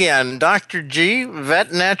 Once again, Dr. G,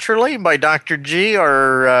 Vet Naturally by Dr. G,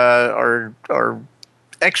 our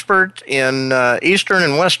expert in Eastern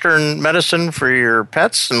and Western medicine for your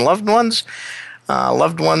pets and loved ones.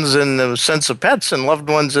 Loved ones in the sense of pets and loved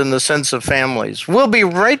ones in the sense of families. We'll be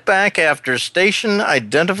right back after station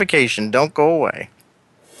identification. Don't go away.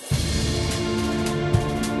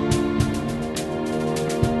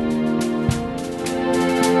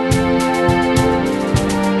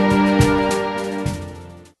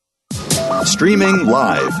 Streaming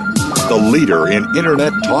live, the leader in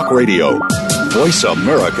Internet talk radio,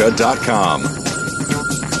 voiceamerica.com.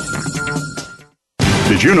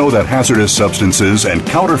 Did you know that hazardous substances and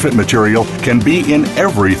counterfeit material can be in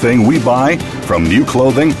everything we buy? From new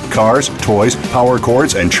clothing, cars, toys, power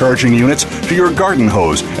cords, and charging units to your garden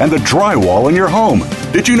hose and the drywall in your home.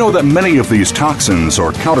 Did you know that many of these toxins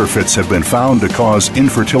or counterfeits have been found to cause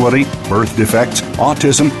infertility, birth defects,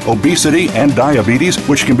 autism, obesity, and diabetes,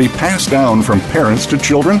 which can be passed down from parents to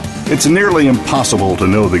children? It's nearly impossible to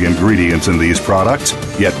know the ingredients in these products.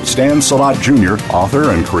 Yet Stan Salat Jr.,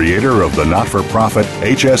 author and creator of the not-for-profit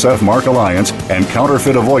HSF Mark Alliance and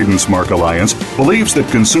Counterfeit Avoidance Mark Alliance, believes that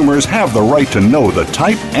consumers have the right to know the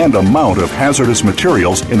type and amount of hazardous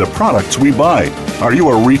materials in the products we buy. Are you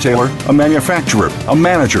a retailer, a manufacturer, a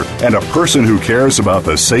manager, and a person who cares about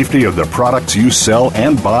the safety of the products you sell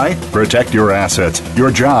and buy? Protect your assets, your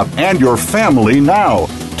job, and your family now.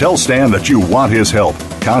 Tell Stan that you want his help.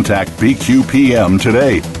 Contact BQPM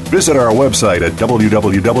today. Visit our website at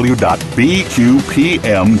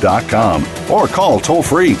www.bqpm.com or call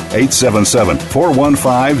toll-free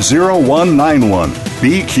 877-415-0191.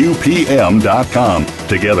 bqpm.com.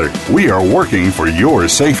 Together, we are working for your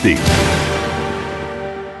safety.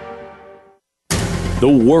 The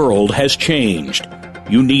world has changed.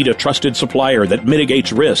 You need a trusted supplier that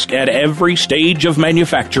mitigates risk at every stage of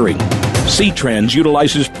manufacturing. C-Trans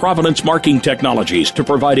utilizes provenance marking technologies to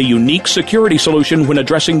provide a unique security solution when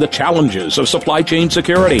addressing the challenges of supply chain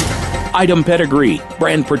security, item pedigree,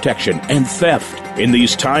 brand protection, and theft. In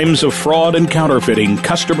these times of fraud and counterfeiting,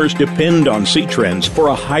 customers depend on C-Trans for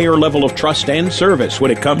a higher level of trust and service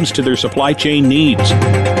when it comes to their supply chain needs.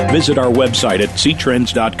 Visit our website at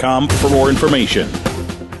ctrans.com for more information.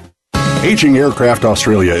 Aging Aircraft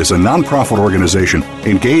Australia is a non-profit organization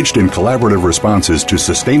engaged in collaborative responses to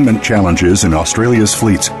sustainment challenges in Australia's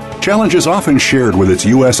fleets, challenges often shared with its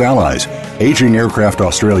U.S. allies. Aging Aircraft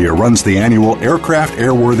Australia runs the annual Aircraft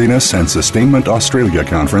Airworthiness and Sustainment Australia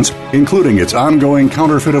Conference, including its ongoing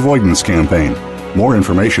counterfeit avoidance campaign. More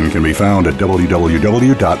information can be found at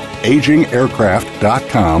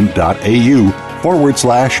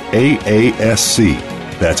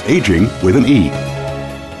www.agingaircraft.com.au/AASC. That's aging with an E.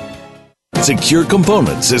 Secure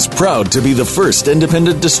Components is proud to be the first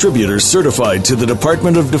independent distributor certified to the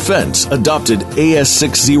Department of Defense adopted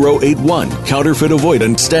AS6081 counterfeit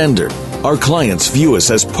avoidance standard. Our clients view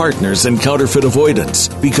us as partners in counterfeit avoidance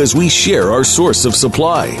because we share our source of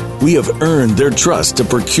supply. We have earned their trust to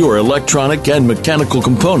procure electronic and mechanical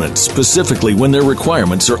components specifically when their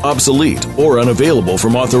requirements are obsolete or unavailable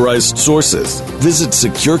from authorized sources. Visit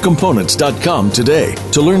securecomponents.com today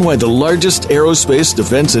to learn why the largest aerospace,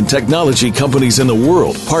 defense, and technology companies in the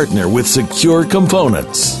world partner with Secure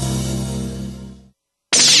Components.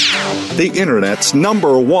 The Internet's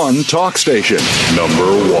 #1 talk station.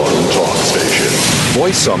 #1 talk station.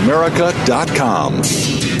 VoiceAmerica.com.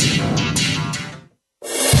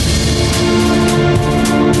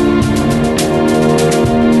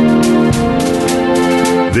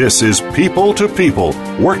 This is People to People,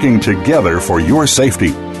 working together for your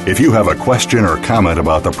safety. If you have a question or comment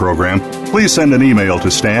about the program, please send an email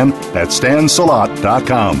to Stan at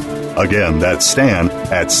stansalat.com. Again, that's Stan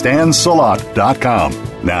at stansalat.com.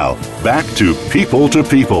 Now, back to People,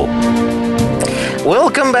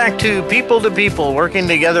 Welcome back to People, working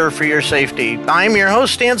together for your safety. I'm your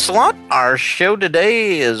host, Stan Salat. Our show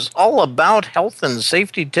today is all about health and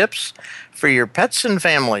safety tips for your pets and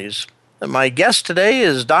families. My guest today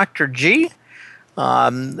is Dr. G,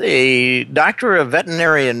 a doctor of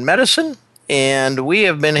veterinarian medicine, and we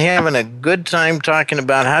have been having a good time talking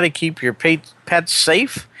about how to keep your pets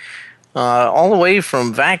safe, all the way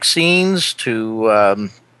from vaccines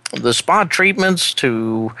to the spot treatments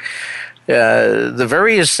to the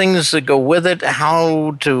various things that go with it,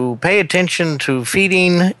 how to pay attention to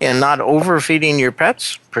feeding and not overfeeding your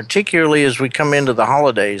pets, particularly as we come into the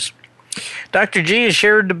holidays. Dr. G has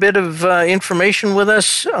shared a bit of information with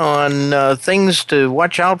us on things to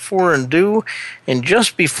watch out for and do. And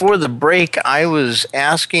just before the break, I was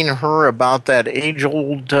asking her about that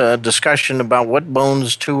age-old discussion about what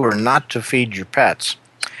bones to or not to feed your pets.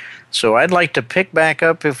 So I'd like to pick back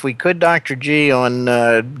up, if we could, Dr. G, on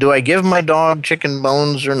do I give my dog chicken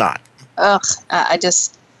bones or not? Ugh, I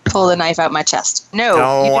just pulled a knife out my chest.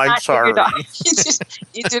 No, I'm sorry.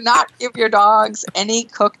 You do not give your dogs any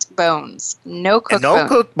cooked bones. No cooked bones. No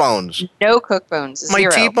cooked bones. No cooked bones. My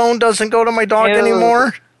Zero. T-bone doesn't go to my dog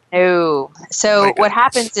anymore? No. So what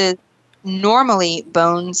happens is, normally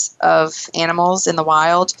bones of animals in the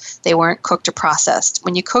wild, they weren't cooked or processed.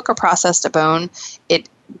 When you cook or process a bone, it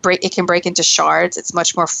can break into shards. It's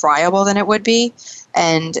much more friable than it would be.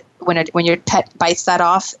 And when your pet bites that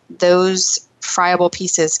off, those friable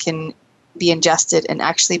pieces can be ingested and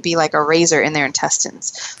actually be like a razor in their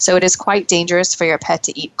intestines. So it is quite dangerous for your pet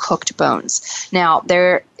to eat cooked bones. Now,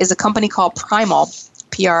 there is a company called Primal,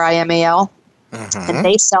 Primal, and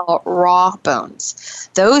they sell raw bones.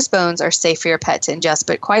 Those bones are safe for your pet to ingest,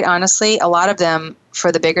 but quite honestly, a lot of them, for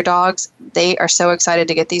the bigger dogs, they are so excited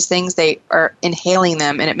to get these things, they are inhaling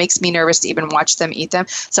them, and it makes me nervous to even watch them eat them.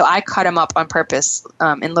 So I cut them up on purpose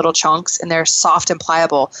in little chunks, and they're soft and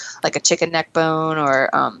pliable, like a chicken neck bone or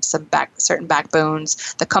certain back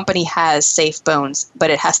bones. The company has safe bones, but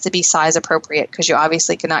it has to be size appropriate, because you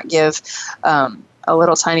obviously cannot give a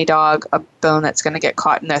little tiny dog a bone that's going to get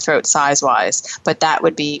caught in their throat size-wise. But that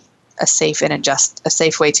would be a safe way to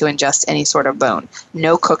ingest any sort of bone.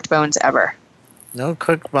 No cooked bones ever. No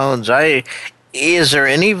cooked bones. Is there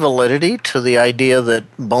any validity to the idea that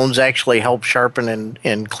bones actually help sharpen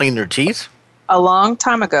and clean their teeth? A long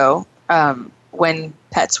time ago, when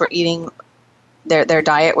pets were eating, their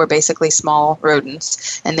diet were basically small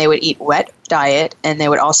rodents, and they would eat wet diet, and they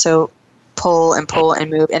would also pull and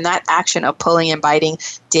move. And that action of pulling and biting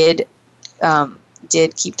did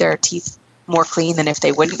keep their teeth more clean than if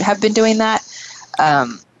they wouldn't have been doing that.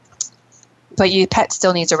 But your pet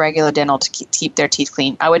still needs a regular dental to keep their teeth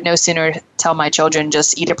clean. I would no sooner tell my children,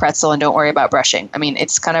 just eat a pretzel and don't worry about brushing. I mean,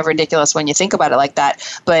 it's kind of ridiculous when you think about it like that,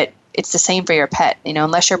 but it's the same for your pet.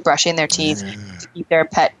 Unless you're brushing their teeth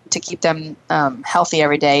to keep them healthy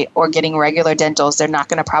every day, or getting regular dentals, they're not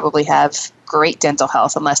going to probably have great dental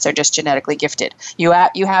health unless they're just genetically gifted. You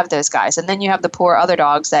have those guys, and then you have the poor other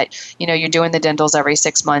dogs that you're doing the dentals every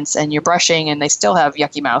 6 months and you're brushing and they still have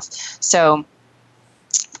yucky mouth. So.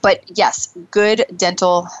 But yes, good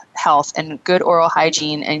dental health and good oral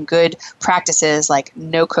hygiene and good practices like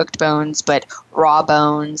no cooked bones, but raw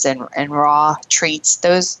bones and raw treats.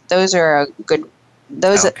 Those are a good.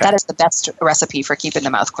 That is the best recipe for keeping the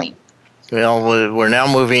mouth clean. Well, we're now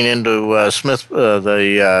moving into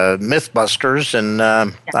the Mythbusters, and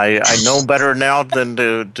I know better now than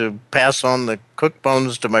to pass on the cooked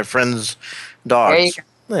bones to my friends' dogs. There you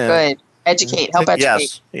go. Yeah. Good. Help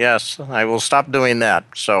educate. Yes, I will stop doing that.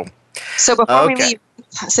 So before we leave,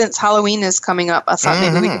 since Halloween is coming up, I thought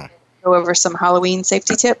maybe we could go over some Halloween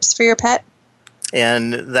safety tips for your pet.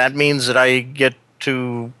 And that means that I get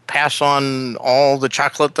to pass on all the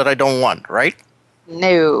chocolate that I don't want, right?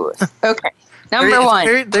 No. Okay. Number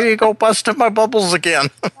one. There you go, busting my bubbles again.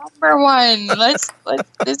 Number one. Let's.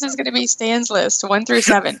 This is going to be Stan's list, 1 through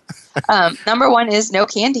 7. Number 1 is no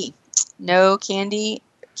candy. No candy.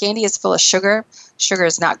 Candy is full of sugar. Sugar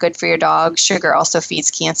is not good for your dog. Sugar also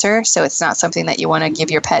feeds cancer, so it's not something that you want to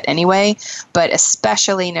give your pet anyway, but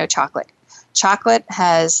especially no chocolate. Chocolate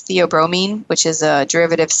has theobromine, which is a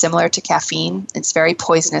derivative similar to caffeine. It's very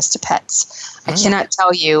poisonous to pets. I cannot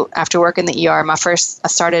tell you, after working in the ER, I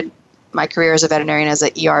started my career as a veterinarian as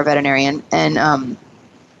an ER veterinarian, and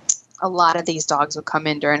a lot of these dogs would come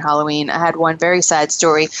in during Halloween. I had one very sad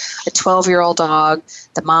story. A 12-year-old dog,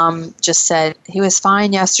 the mom just said, he was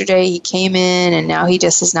fine yesterday. He came in, and now he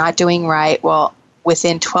just is not doing right. Well,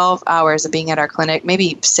 within 12 hours of being at our clinic,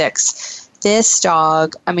 maybe 6, this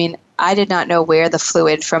dog, I did not know where the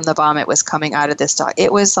fluid from the vomit was coming out of this dog.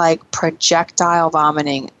 It was like projectile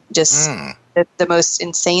vomiting, just the most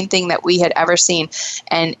insane thing that we had ever seen.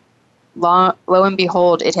 And lo and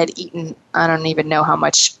behold, it had eaten, I don't even know how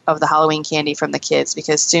much of the Halloween candy from the kids,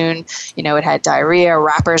 because soon, it had diarrhea.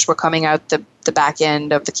 Wrappers were coming out the back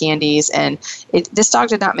end of the candies, and this dog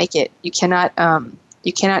did not make it. You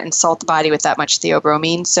cannot insult the body with that much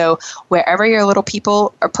theobromine. So wherever your little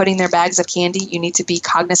people are putting their bags of candy, you need to be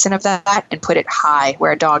cognizant of that and put it high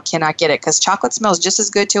where a dog cannot get it, because chocolate smells just as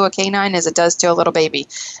good to a canine as it does to a little baby.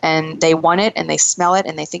 And they want it, and they smell it,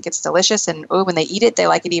 and they think it's delicious. And when they eat it, they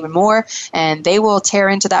like it even more, and they will tear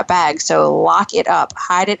into that bag. So lock it up,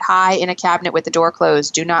 hide it high in a cabinet with the door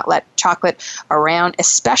closed. Do not let chocolate around,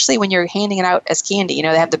 especially when you're handing it out as candy. They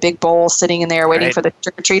have the big bowl sitting in there waiting for the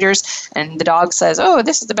trick-or-treaters, and the dog says, "Oh,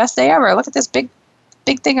 this is the best day ever. Look at this big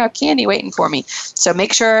thing of candy waiting for me." So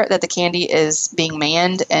make sure that the candy is being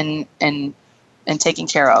manned and taken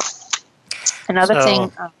care of. Another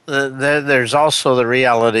thing. There's also the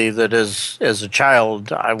reality that as a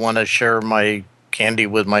child, I want to share my candy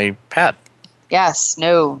with my pet. Yes.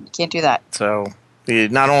 No, you can't do that. So you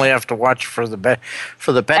not only have to watch for the pet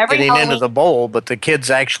getting into the bowl, but the kids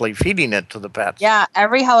actually feeding it to the pets. Yeah.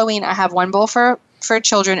 Every Halloween, I have one bowl for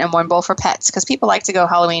children and one bowl for pets, because people like to go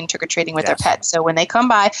Halloween trick-or-treating with their pets. So when they come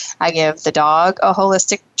by, I give the dog a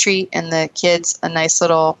holistic treat and the kids a nice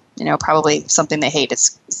little, probably something they hate.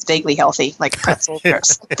 It's vaguely healthy, like pretzels or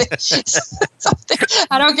something.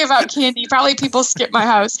 I don't give out candy. Probably people skip my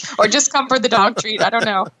house or just come for the dog treat. I don't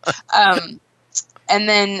know. And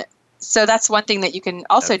then, so that's one thing that you can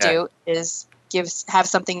also do is have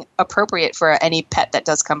something appropriate for any pet that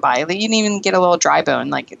does come by. You can even get a little dry bone,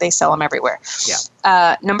 like they sell them everywhere.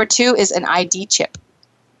 Yeah. Number 2 is an ID chip.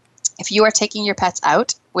 If you are taking your pets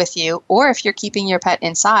out with you, or if you're keeping your pet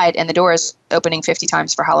inside and the door is opening 50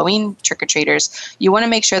 times for Halloween trick-or-treaters, you want to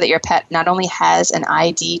make sure that your pet not only has an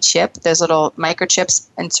ID chip, those little microchips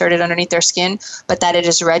inserted underneath their skin, but that it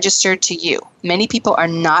is registered to you. Many people are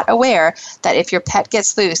not aware that if your pet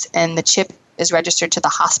gets loose and the chip is registered to the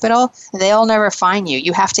hospital, they'll never fine you.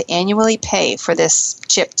 You have to annually pay for this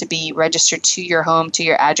chip to be registered to your home, to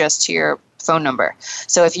your address, to your phone number.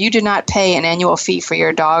 So if you do not pay an annual fee for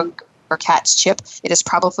your dog or cat's chip, it is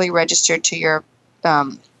probably registered to your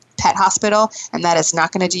pet hospital, and that is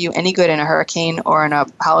not going to do you any good in a hurricane or in a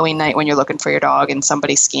Halloween night when you're looking for your dog and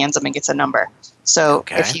somebody scans them and gets a number. So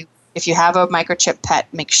if you have a microchip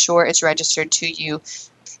pet, make sure it's registered to you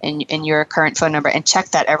in your current phone number, and check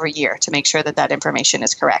that every year to make sure that information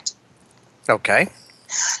is correct. Okay.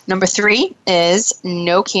 Number 3 is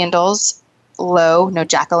no candles low, no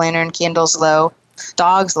jack-o'-lantern candles low.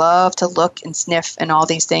 Dogs love to look and sniff and all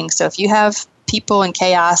these things. So if you have people in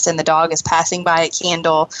chaos and the dog is passing by a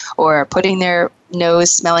candle or putting their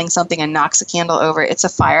nose smelling something and knocks a candle over, it's a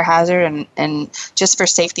fire hazard, and just for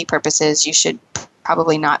safety purposes, you should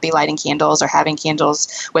probably not be lighting candles or having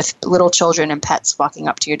candles with little children and pets walking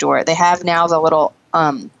up to your door. They have now the little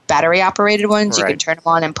battery-operated ones. Right. You can turn them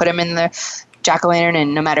on and put them in the jack-o'-lantern,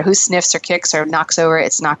 and no matter who sniffs or kicks or knocks over,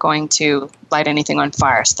 it's not going to light anything on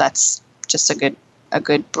fire. So that's just a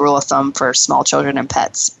good rule of thumb for small children and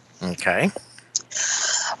pets. Okay.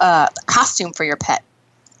 Costume for your pet.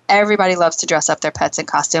 Everybody loves to dress up their pets in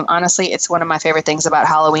costume. Honestly, it's one of my favorite things about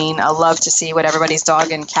Halloween. I love to see what everybody's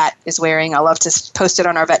dog and cat is wearing. I love to post it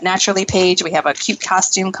on our Vet Naturally page. We have a cute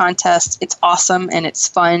costume contest. It's awesome and it's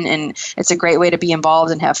fun, and it's a great way to be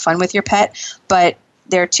involved and have fun with your pet. But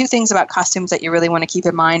there are 2 things about costumes that you really want to keep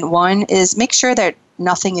in mind. One is make sure that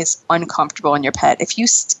nothing is uncomfortable in your pet. If you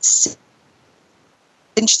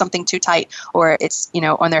cinch something too tight, or it's,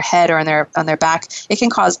 on their head or on their back, it can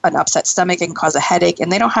cause an upset stomach, it can cause a headache,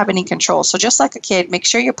 and they don't have any control. So just like a kid, make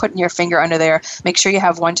sure you're putting your finger under there. Make sure you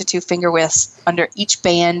have 1 to 2 finger widths under each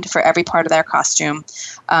band for every part of their costume.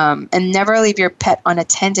 And never leave your pet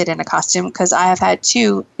unattended in a costume, because I have had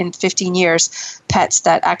 2 in 15 years pets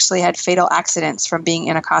that actually had fatal accidents from being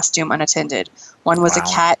in a costume unattended. One was a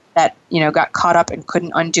cat that, got caught up and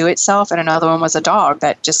couldn't undo itself, and another one was a dog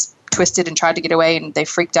that just twisted and tried to get away, and they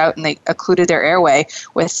freaked out and they occluded their airway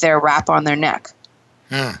with their wrap on their neck.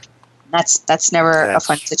 That's never a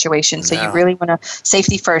fun situation. So you really want to,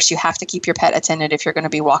 safety first. You have to keep your pet attended if you're going to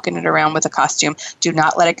be walking it around with a costume. Do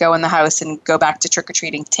not let it go in the house and go back to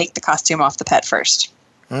trick-or-treating. Take the costume off the pet first.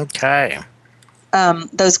 Okay.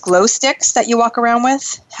 Those glow sticks that you walk around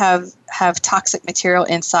with have toxic material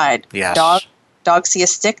inside. Yes. Dogs see a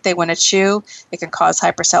stick, they want to chew. It can cause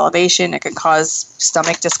hypersalivation. It can cause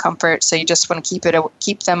stomach discomfort. So you just want to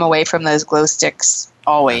keep them away from those glow sticks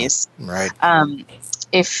always. Right.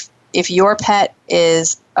 If your pet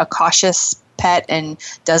is a cautious pet and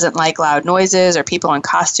doesn't like loud noises or people in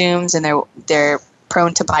costumes and they're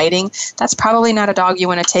prone to biting, that's probably not a dog you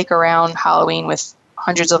want to take around Halloween with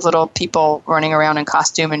hundreds of little people running around in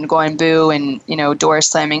costume and going boo and, doors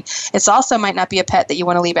slamming. It's also might not be a pet that you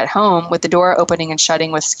want to leave at home with the door opening and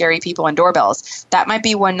shutting with scary people and doorbells. That might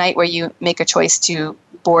be one night where you make a choice to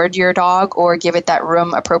board your dog or give it that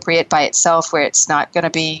room appropriate by itself where it's not going to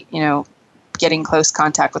be, getting close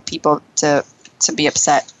contact with people to be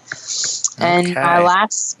upset. And my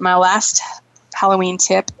last Halloween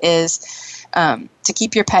tip is to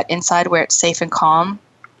keep your pet inside where it's safe and calm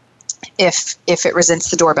if it resents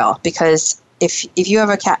the doorbell, because if you have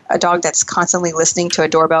a dog that's constantly listening to a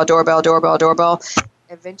doorbell,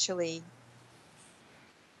 eventually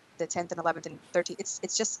the 10th and 11th and 13th,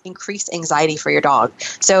 it's just increased anxiety for your dog.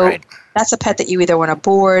 So that's a pet that you either want to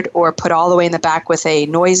board or put all the way in the back with a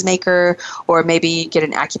noisemaker, or maybe get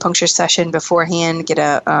an acupuncture session beforehand, get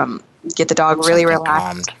the dog really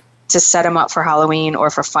relaxed to set him up for Halloween or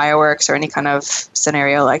for fireworks or any kind of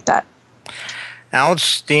scenario like that.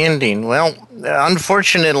 Outstanding. Well,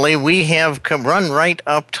 unfortunately, we have run right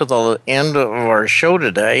up to the end of our show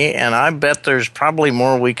today, and I bet there's probably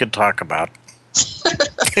more we could talk about.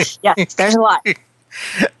 Yes, there's a lot.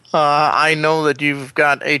 I know that you've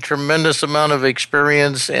got a tremendous amount of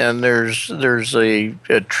experience, and there's a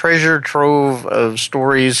treasure trove of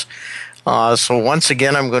stories. So once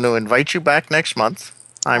again, I'm going to invite you back next month.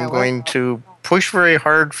 I'm going to push very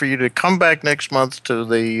hard for you to come back next month to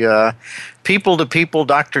the People to People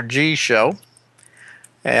Dr. G show.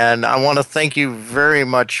 And I want to thank you very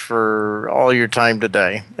much for all your time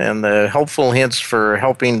today and the helpful hints for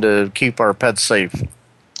helping to keep our pets safe.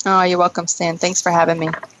 Oh, you're welcome, Stan. Thanks for having me.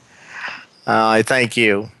 I thank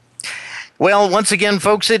you. Well, once again,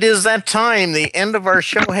 folks, it is that time. The end of our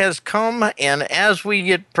show has come, and as we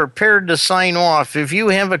get prepared to sign off, if you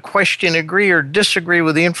have a question, agree or disagree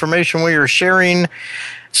with the information we are sharing,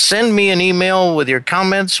 send me an email with your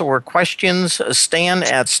comments or questions,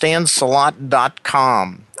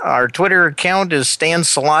 stan@stansalot.com. Our Twitter account is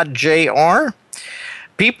stansalotjr.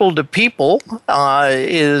 People to People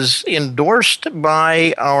is endorsed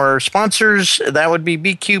by our sponsors. That would be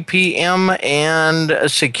BQPM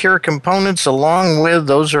and Secure Components, along with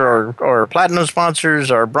those are our platinum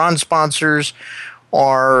sponsors, our bronze sponsors,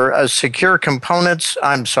 our Secure Components.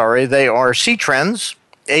 They are C-Trends,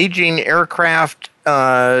 Aging Aircraft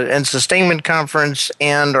and Sustainment Conference,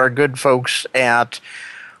 and our good folks at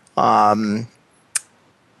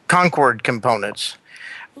Concord Components.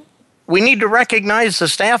 We need to recognize the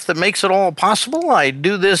staff that makes it all possible. I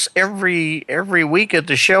do this every week at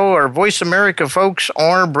the show. Our Voice America folks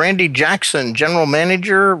are Brandy Jackson, General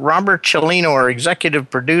Manager, Robert Cellino, our Executive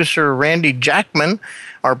Producer, Randy Jackman,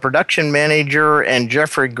 our Production Manager, and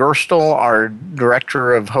Jeffrey Gerstel, our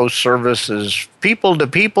Director of Host Services. People to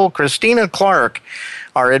People, Christina Clark,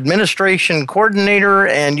 our Administration Coordinator,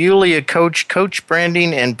 and Yulia Coach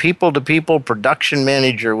Branding, and People to People Production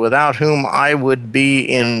Manager, without whom I would be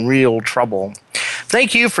in real trouble.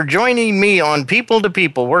 Thank you for joining me on People to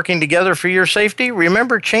People, working together for your safety.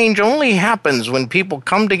 Remember, change only happens when people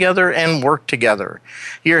come together and work together.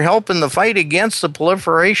 Your help in the fight against the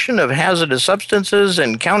proliferation of hazardous substances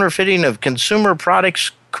and counterfeiting of consumer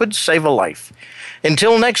products could save a life.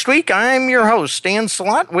 Until next week, I'm your host, Stan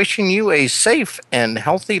Salot, wishing you a safe and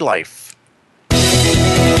healthy life.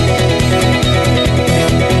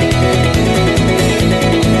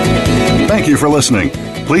 Thank you for listening.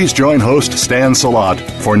 Please join host Stan Salat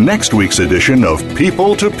for next week's edition of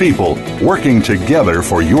People to People, working together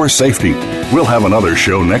for your safety. We'll have another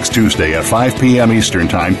show next Tuesday at 5 p.m. Eastern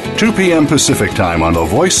Time, 2 p.m. Pacific Time on the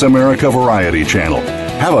Voice America Variety Channel.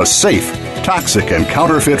 Have a safe, toxic, and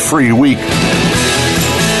counterfeit-free week.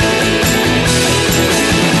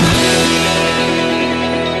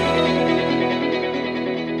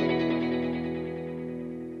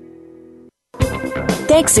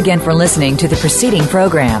 Thanks again for listening to the preceding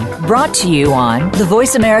program, brought to you on the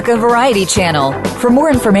Voice America Variety Channel. For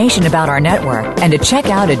more information about our network and to check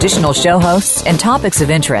out additional show hosts and topics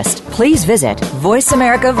of interest, please visit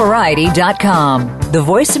voiceamericavariety.com. The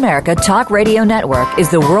Voice America Talk Radio Network is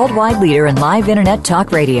the worldwide leader in live Internet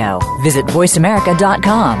talk radio. Visit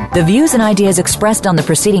voiceamerica.com. The views and ideas expressed on the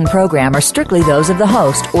preceding program are strictly those of the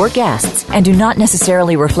host or guests and do not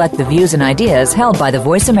necessarily reflect the views and ideas held by the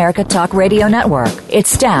Voice America Talk Radio Network, its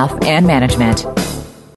staff, and management.